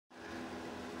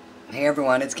Hey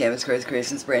everyone, it's Canvas Craze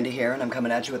Creations, Brandy here, and I'm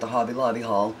coming at you with a Hobby Lobby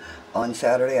haul. On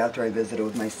Saturday, after I visited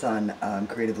with my son,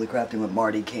 Creatively Crafting with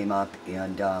Marty came up,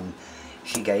 and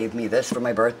she gave me this for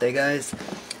my birthday, guys.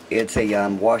 It's a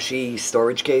washi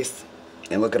storage case,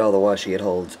 and look at all the washi, it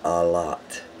holds a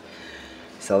lot.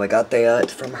 So I got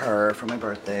that from her for my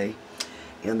birthday,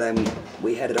 and then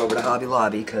we headed over to Hobby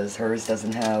Lobby because hers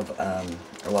doesn't have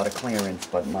a lot of clearance,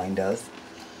 but mine does.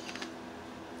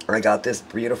 I got this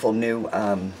beautiful new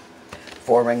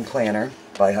 4-ring planner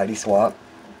by Heidi Swapp.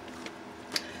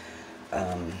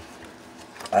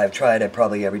 I've tried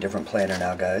probably every different planner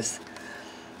now, guys.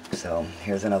 So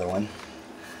here's another one.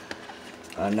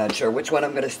 I'm not sure which one I'm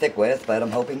going to stick with, but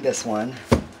I'm hoping this one.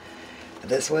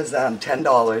 This was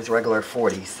 $10, regular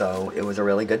 $40, so it was a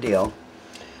really good deal.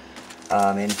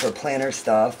 And for planner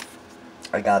stuff,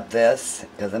 I got this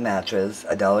because it matches.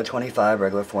 $1.25,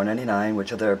 regular $4.99,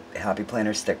 which are the Happy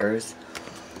Planner stickers.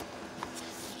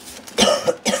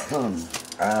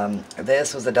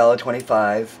 This was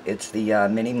 $1.25. It's the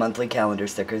mini monthly calendar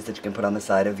stickers that you can put on the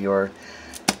side of your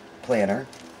planner.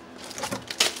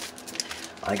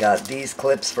 I got these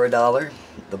clips for $1,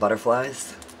 the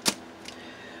butterflies.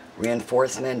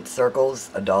 Reinforcement circles,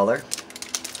 $1.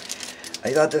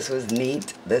 I thought this was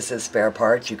neat. This is spare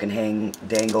parts. You can hang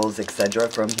dangles, etc.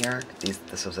 from here.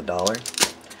 This was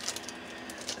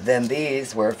 $1. Then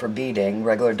these were for beading,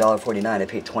 regular $1.49. I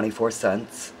paid 24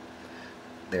 cents.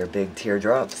 They're big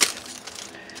teardrops.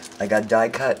 I got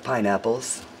die-cut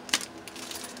pineapples.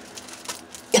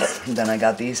 Then I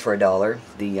got these for $1.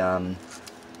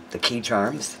 The key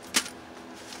charms.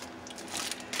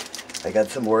 I got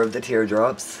some more of the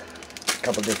teardrops. A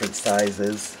couple different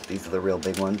sizes. These are the real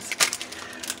big ones.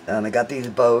 I got these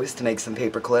bows to make some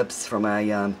paper clips for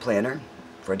my planner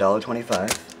for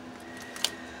 $1.25.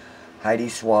 Heidi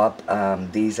Swapp.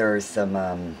 These are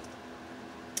some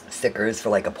stickers for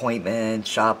like appointments,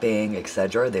 shopping,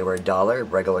 etc. They were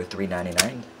 $1, regular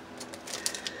 $3.99.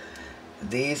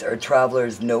 These are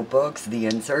Traveler's Notebooks, the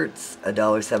inserts,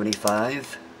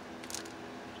 $1.75.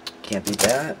 Can't beat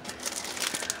that.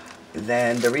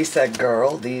 Then the Reset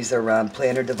Girl, these are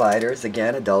planner dividers,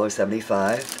 again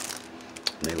 $1.75.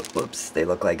 They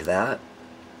look like that.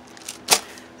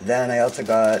 Then I also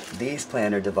got these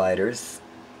planner dividers.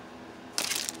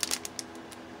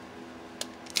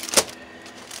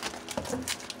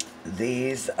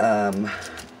 These,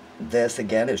 this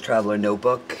again is Traveler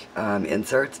Notebook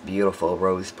inserts, beautiful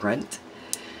rose print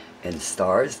and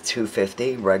stars,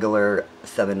 $2.50, regular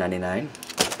 $7.99.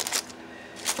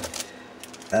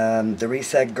 The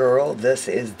Reset Girl, this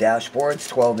is dashboards,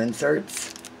 12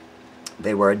 inserts.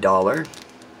 They were $1.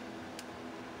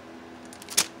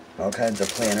 All kinds of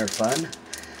planner fun.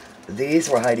 These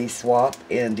were Heidi Swapp,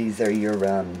 and these are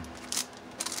your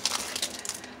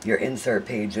insert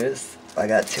pages. I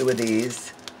got 2 of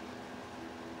these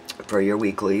for your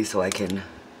weekly so I can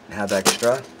have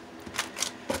extra.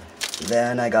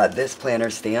 Then I got this planner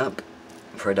stamp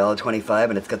for $1.25,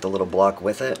 and it's got the little block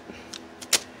with it.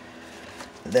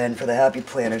 Then for the Happy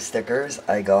Planner stickers,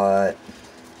 I got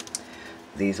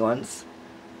these ones.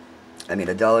 I mean,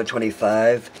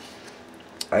 $1.25.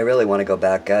 I really want to go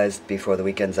back, guys, before the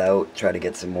weekend's out, try to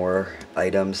get some more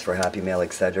items for Happy Mail,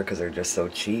 etc., because they're just so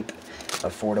cheap,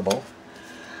 affordable.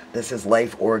 This is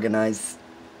Life Organizer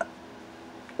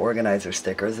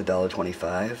stickers,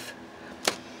 $1.25.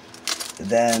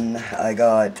 Then I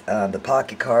got the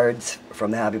pocket cards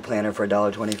from the Happy Planner for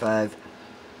 $1.25.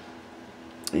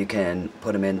 You can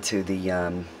put them into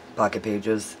the pocket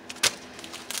pages.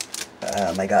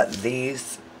 I got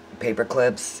these paper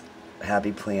clips,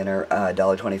 Happy Planner,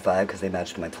 $1.25 because they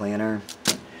matched my planner.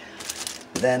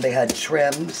 Then they had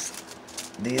trims.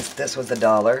 This was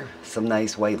 $1. Some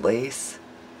nice white lace,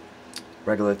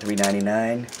 regular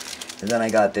 $3.99. And then I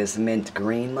got this mint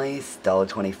green lace,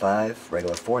 $1.25,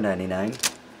 regular $4.99.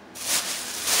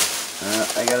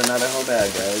 I got another whole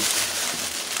bag, guys.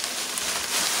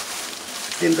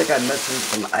 Seems like I'm missing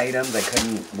some items. I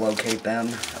couldn't locate them.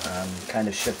 Kind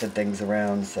of shifted things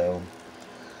around, so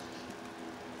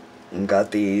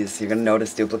got these. You're gonna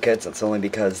notice duplicates. It's only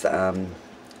because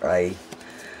I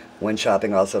went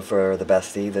shopping also for the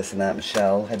bestie, this and that.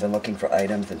 Michelle had been looking for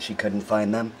items and she couldn't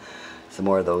find them. Some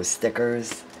more of those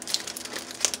stickers.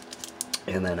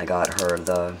 And then I got her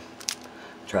the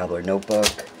Traveler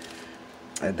Notebook.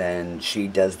 And then she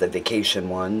does the vacation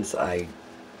ones. I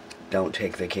don't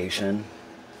take vacation.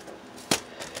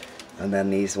 And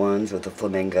then these ones with the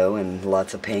flamingo and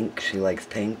lots of pink. She likes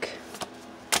pink.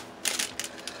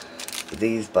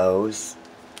 These bows.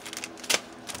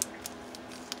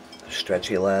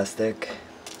 Stretchy elastic.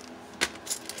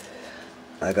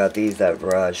 I got these at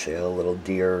garage sale, little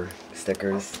deer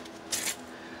stickers.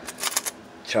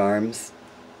 charms.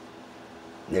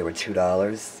 They were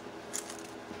 $2.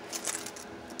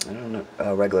 I don't know,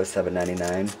 regular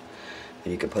 $7.99.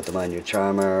 And you can put them on your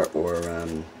charmer or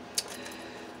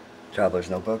traveler's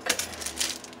notebook.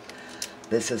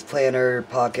 This is planner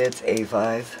pockets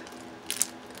A5.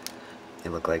 They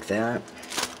look like that.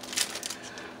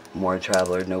 More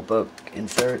traveler notebook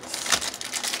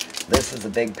inserts. This is a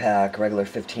big pack, regular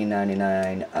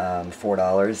 $15.99,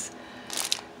 $4.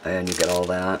 And you get all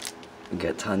that. You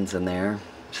get tons in there.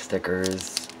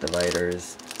 Stickers,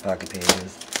 dividers, pocket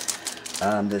pages.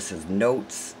 This is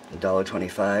notes,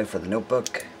 $1.25 for the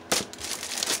notebook.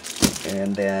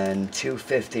 And then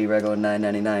 $2.50, regular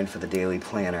 $9.99 for the daily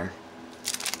planner.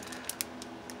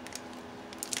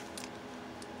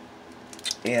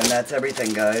 And that's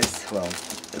everything, guys. Well,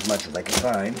 as much as I can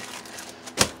find.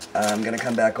 I'm going to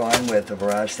come back on with a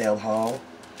garage sale haul.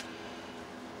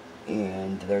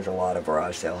 And there's a lot of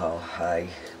garage sale haul. I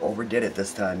overdid it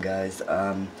this time, guys.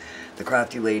 The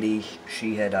crafty lady,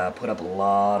 she had put up a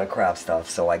lot of craft stuff,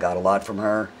 so I got a lot from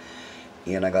her.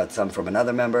 And I got some from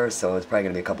another member, so it's probably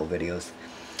going to be a couple videos.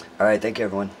 Alright, thank you,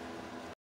 everyone.